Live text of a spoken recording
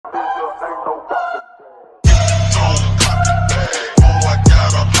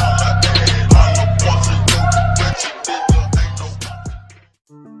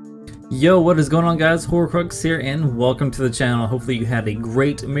Yo, what is going on, guys? Hoarcrux here and welcome to the channel. Hopefully you had a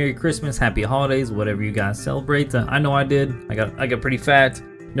great Merry Christmas, Happy Holidays, whatever you guys celebrate. I know I did. I got pretty fat.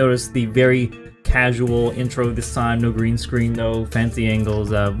 Notice the very casual intro this time, no green screen, no fancy angles.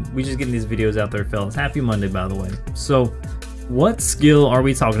 We just getting these videos out there, fellas. Happy Monday, by the way. So what skill are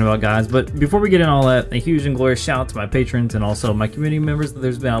we talking about, guys? But before we get in all that, a huge and glorious shout out to my patrons and also my community members.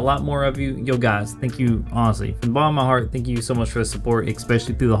 There's been a lot more of you. Yo, guys, thank you, honestly, from the bottom of my heart. Thank you so much for the support,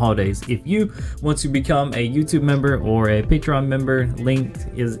 especially through the holidays. If you want to become a YouTube member or a Patreon member, link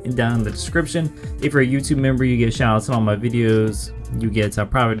is down in the description. If you're a YouTube member, you get shout outs on all my videos. You get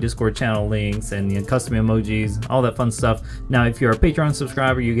private Discord channel links and custom emojis, all that fun stuff. Now, if you're a Patreon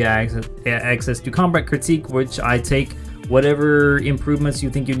subscriber, you get access to combat critique, which I take whatever improvements you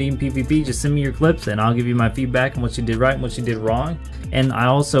think you need in PvP. Just send me your clips and I'll give you my feedback on what you did right and what you did wrong. And I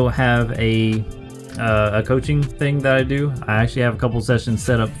also have a coaching thing that I do. I actually have a couple sessions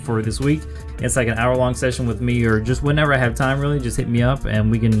set up for this week. It's like an hour-long session with me, or just whenever I have time, really. Just hit me up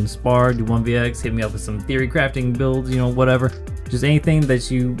and we can spar, do 1vx, hit me up with some theory crafting builds, whatever. Just anything that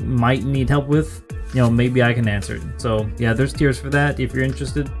you might need help with, maybe I can answer it. So yeah, there's tiers for that if you're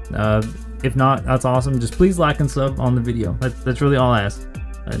interested. If not, that's awesome. Just please like and sub on the video. That's really all I ask.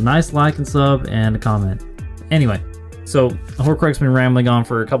 A nice like and sub and a comment. Anyway, so Hoarcrux been rambling on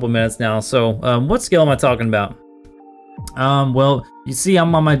for a couple minutes now. So what skill am I talking about? Well, you see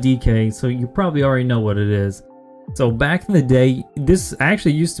I'm on my DK, so you probably already know what it is. So back in the day, this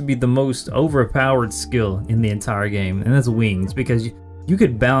actually used to be the most overpowered skill in the entire game, and that's wings, because you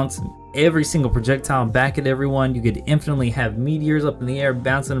could bounce every single projectile back at everyone. You could infinitely have meteors up in the air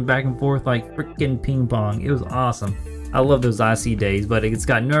bouncing them back and forth like freaking ping pong. It was awesome. I love those IC days, but it's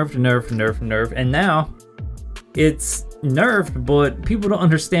got nerfed, and now it's nerfed, but people don't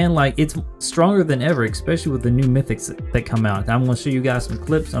understand, like, it's stronger than ever, especially with the new mythics that come out. I'm going to show you guys some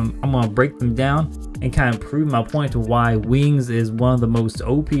clips. I'm going to break them down and kind of prove my point to why wings is one of the most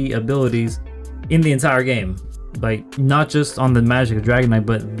OP abilities in the entire game. Like, not just on the Magic of Dragon Knight,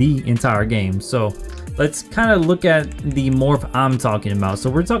 but the entire game. So let's kind of look at the morph I'm talking about. So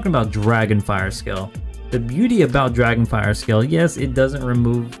we're talking about Dragonfire skill. The beauty about Dragonfire skill, yes, it doesn't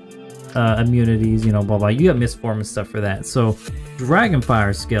remove immunities, blah blah. You got misform and stuff for that. So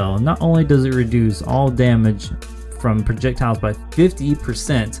Dragonfire skill, not only does it reduce all damage from projectiles by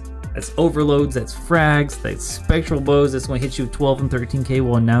 50%, that's overloads, that's frags, that's spectral bows, that's going to hit you 12 and 13k.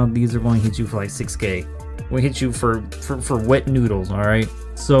 Well, now these are going to hit you for like 6k. We hit you for wet noodles. All right,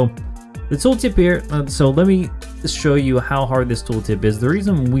 so the tooltip here, so let me show you how hard this tooltip is. The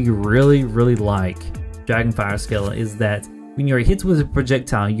reason we really like Dragonfire skill is that when you're hit with a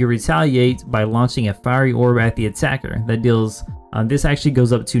projectile, you retaliate by launching a fiery orb at the attacker that deals, this actually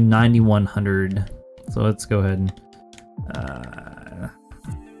goes up to 9100. So let's go ahead and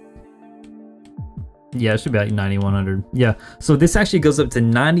yeah, it should be like 9100. Yeah, so this actually goes up to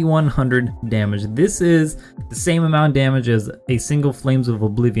 9100 damage. This is the same amount of damage as a single Flames of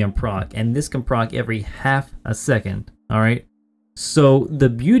Oblivion proc, and this can proc every half a second. All right, so the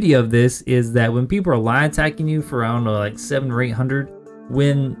beauty of this is that when people are line attacking you for, I don't know, like 700 or 800,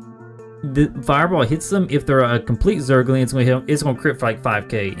 when the fireball hits them, if they're a complete Zergling, it's going to crit for like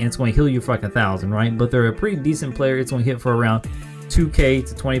 5k, and it's going to heal you for like 1000, right? But they're a pretty decent player, it's going to hit for around 2k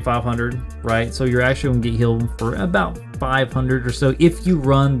to 2500, right? So you're actually going to get healed for about 500 or so if you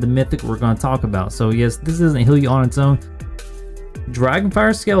run the mythic we're going to talk about. So yes, this doesn't heal you on its own.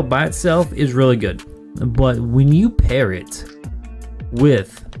 Dragonfire scale by itself is really good, but when you pair it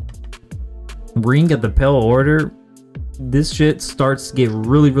with Ring of the Pale Order, this shit starts to get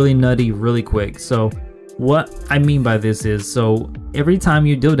really nutty really quick. So what I mean by this is, so every time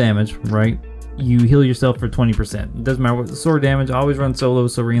you deal damage, right, you heal yourself for 20%. It doesn't matter what the sword damage. I always run solo,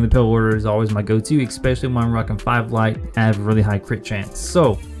 so Ring of the Pale Order is always my go-to, especially when I'm rocking 5 light. I have a really high crit chance.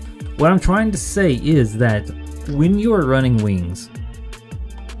 So what I'm trying to say is that when you are running wings,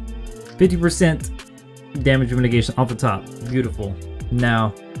 50% damage mitigation off the top, beautiful.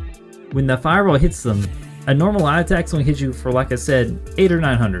 Now when the fireball hits them, a normal eye attack's only hit you for, like I said, 800 or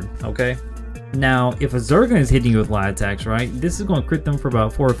 900. Okay, now if a Zergling is hitting you with light attacks, right, this is going to crit them for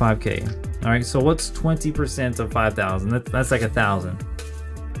about 4 or 5k. All right, so what's 20% of 5,000? That's like 1,000.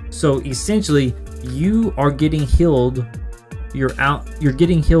 So essentially, you are getting healed. You're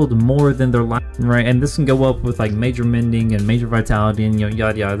getting healed more than their life, right? And this can go up with like major mending and major vitality and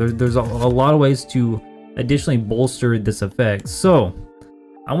yada yada. There's a lot of ways to additionally bolster this effect. So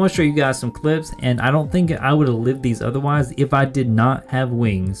I want to show you guys some clips, and I don't think I would have lived these otherwise if I did not have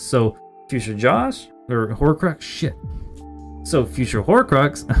wings. So Future Josh or Hoarcrux, shit. So Future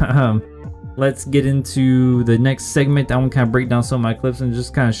Hoarcrux let's get into the next segment. I want to kind of break down some of my clips and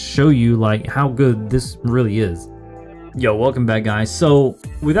just kind of show you like how good this really is. Yo, welcome back, guys. So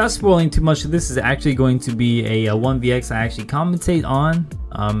without spoiling too much, this is actually going to be a 1vx I actually commentate on,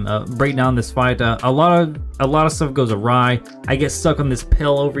 break down this fight. A lot of stuff goes awry. I get stuck on this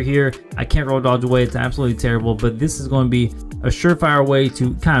pill over here. I can't roll dodge away. It's absolutely terrible, but this is going to be a surefire way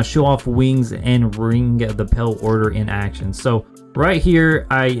to kind of show off wings and ring the pill order in action. So right here,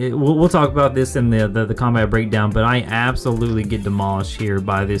 we'll talk about this in the combat breakdown, but I absolutely get demolished here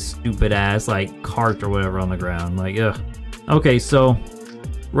by this stupid ass like cart or whatever on the ground. Like, ugh. Okay, so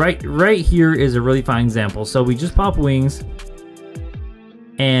right here is a really fine example. So we just pop wings,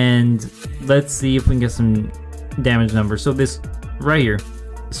 and let's see if we can get some damage numbers. So this right here,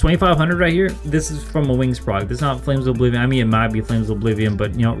 it's 2500 right here. This is from a wings proc. This is not Flames of Oblivion. I mean, it might be Flames of Oblivion,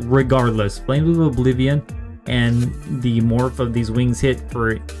 but you know, regardless, Flames of Oblivion and the morph of these wings hit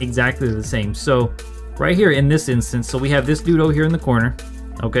for exactly the same. So right here in this instance, so we have this dude over here in the corner.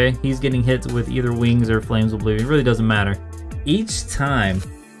 Okay, he's getting hit with either wings or Flames of Oblivion. It really doesn't matter. Each time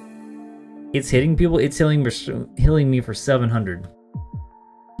it's hitting people, it's healing me for 700.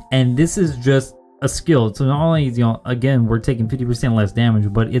 And this is just a skill. So not only, you know, again, we're taking 50% less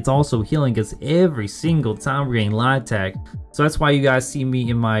damage, but it's also healing us every single time we're getting light attack. So that's why you guys see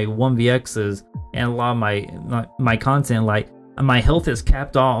me in my 1vx's and a lot of my content, like my health is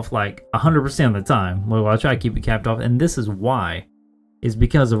capped off like 100% of the time. Well, I try to keep it capped off, and this is why, is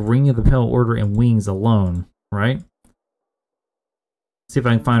because of Ring of the Pale Order and wings alone, right? See if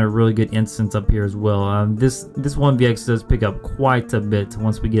I can find a really good instance up here as well. This 1vx does pick up quite a bit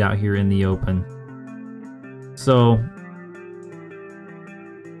once we get out here in the open. So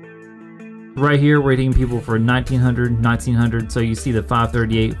right here we're hitting people for 1900. So you see the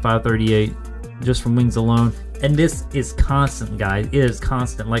 538 just from wings alone, and this is constant, guys. It is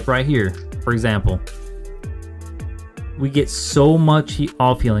constant. Like right here, for example, we get so much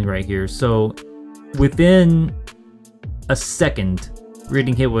off healing right here. So within a second, we're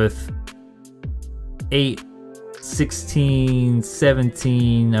getting hit with 8, 16,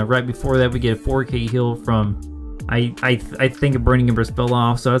 17. Right before that, we get a 4k heal from, I think a Burning Embers fell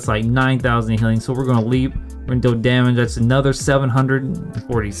off, so that's like 9,000 healing. So we're gonna leap, we're gonna do damage. That's another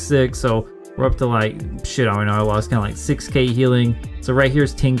 746. So we're up to like, shit, I don't know, I lost kind of like 6k healing. So right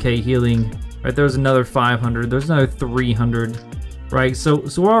here's 10k healing. Right there's another 500. There's another 300. Right, so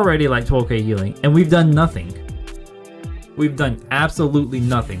we're already like 12k healing, and we've done nothing. We've done absolutely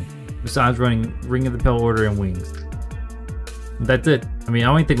nothing besides running Ring of the Pale Order and wings. That's it. I mean, I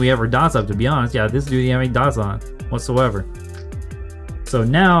don't think we ever dots up, to be honest. Yeah, this dude didn't have any dots on whatsoever. So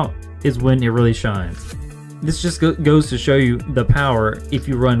now is when it really shines. This just goes to show you the power if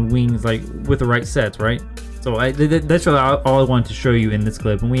you run wings like with the right sets, right? So that's really all I wanted to show you in this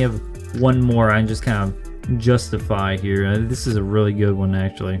clip. And we have one more I just kind of justify here. This is a really good one,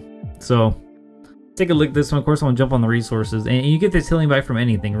 actually. So take a look at this one. Of course, I want to jump on the resources, and you get this healing back from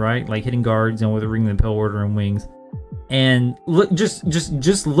anything, right? Like hitting guards, and with the Ring of the Pale Order and wings. And look, just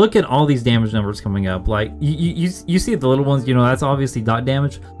look at all these damage numbers coming up. Like you see the little ones, you know, that's obviously dot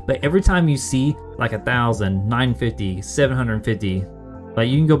damage. But every time you see like 1,000, 950, 750, like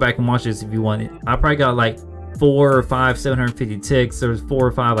you can go back and watch this if you want. I probably got like 4 or 5 750 ticks. There's 4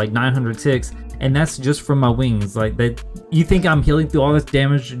 or 5 like 900 ticks, and that's just from my wings. Like that, you think I'm healing through all this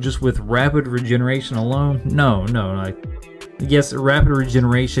damage just with rapid regeneration alone? No. Like, yes, rapid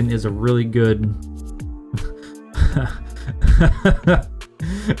regeneration is a really good.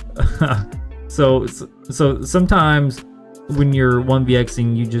 So sometimes when you're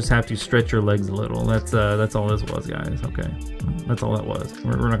 1vxing, you just have to stretch your legs a little. That's all this was, guys. Okay, that's all that was.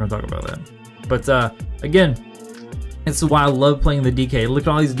 We're not gonna talk about that. But again, this is why I love playing the DK. Look at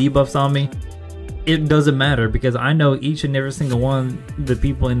all these debuffs on me. It doesn't matter because I know each and every single one of the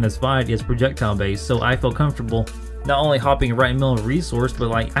people in this fight is projectile based, so I feel comfortable not only hopping right in the middle of a resource, but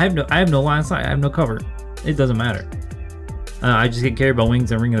like I have no line of sight, I have no cover. It doesn't matter. I just get carried by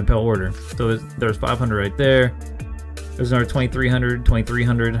wings and Ring of the Pale Order. So there's 500 right there. There's another 2,300,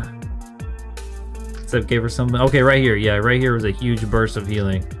 2,300. Except gave her something. Okay, right here. Yeah, right here was a huge burst of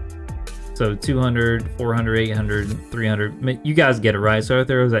healing. So 200, 400, 800, 300. You guys get it, right? So right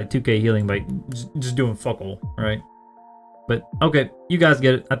there was that 2k healing by just doing fuck all, right? But okay, you guys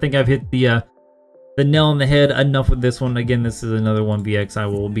get it. I think I've hit the nail on the head. Enough with this one. Again, this is another 1vx I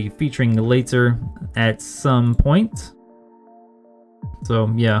will be featuring later at some point.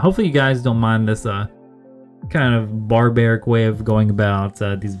 So yeah, hopefully you guys don't mind this kind of barbaric way of going about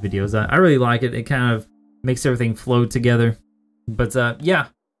these videos. I really like it. It kind of makes everything flow together. But yeah,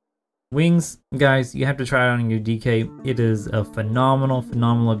 Wings, guys, you have to try it on your DK. It is a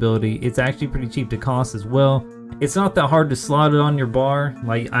phenomenal ability. It's actually pretty cheap to cost as well. It's not that hard to slot it on your bar.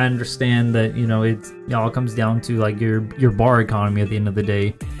 Like, I understand that, you know, it all comes down to like your bar economy at the end of the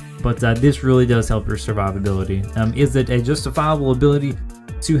day. But this really does help your survivability. Is it a justifiable ability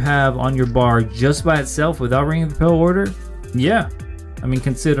to have on your bar just by itself without ringing the Pale Order? Yeah. I mean,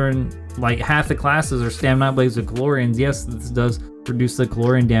 considering like half the classes are Stamina Blades with Calorians, yes, this does reduce the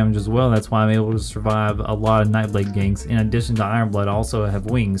Calorian damage as well. That's why I'm able to survive a lot of Nightblade ganks. In addition to Ironblood, I also have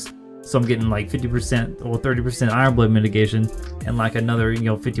wings. So I'm getting like 50% or 30% Ironblood mitigation and like another, you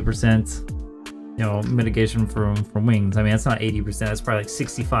know, 50%, you know, mitigation from wings. I mean, that's not 80%, that's probably like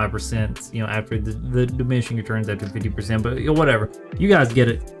 65%, you know, after the diminishing returns after 50%, but you know, whatever. You guys get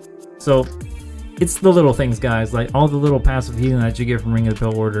it. So it's the little things, guys, like all the little passive healing that you get from Ring of the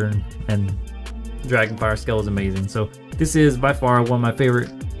Pale Order and Dragonfire Skull is amazing. So this is by far one of my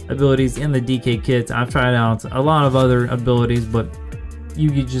favorite abilities in the DK kit. I've tried out a lot of other abilities, but you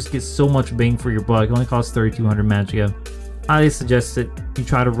just get so much bang for your buck. It only costs 3,200 Magicka. I suggest that you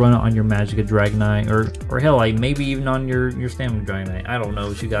try to run it on your Magicka Dragonite, or hell, like maybe even on your Stamina Dragonite. I don't know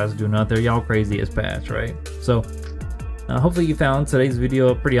what you guys are doing out there. Y'all crazy as patch, right? So hopefully you found today's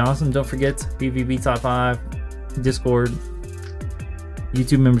video pretty awesome. Don't forget PvP Top 5, Discord,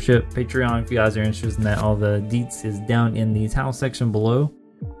 YouTube membership, Patreon if you guys are interested in that. All the deets is down in the tile section below.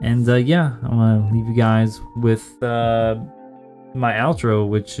 And yeah, I'm gonna leave you guys with my outro,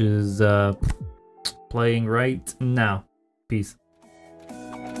 which is playing right now. Peace.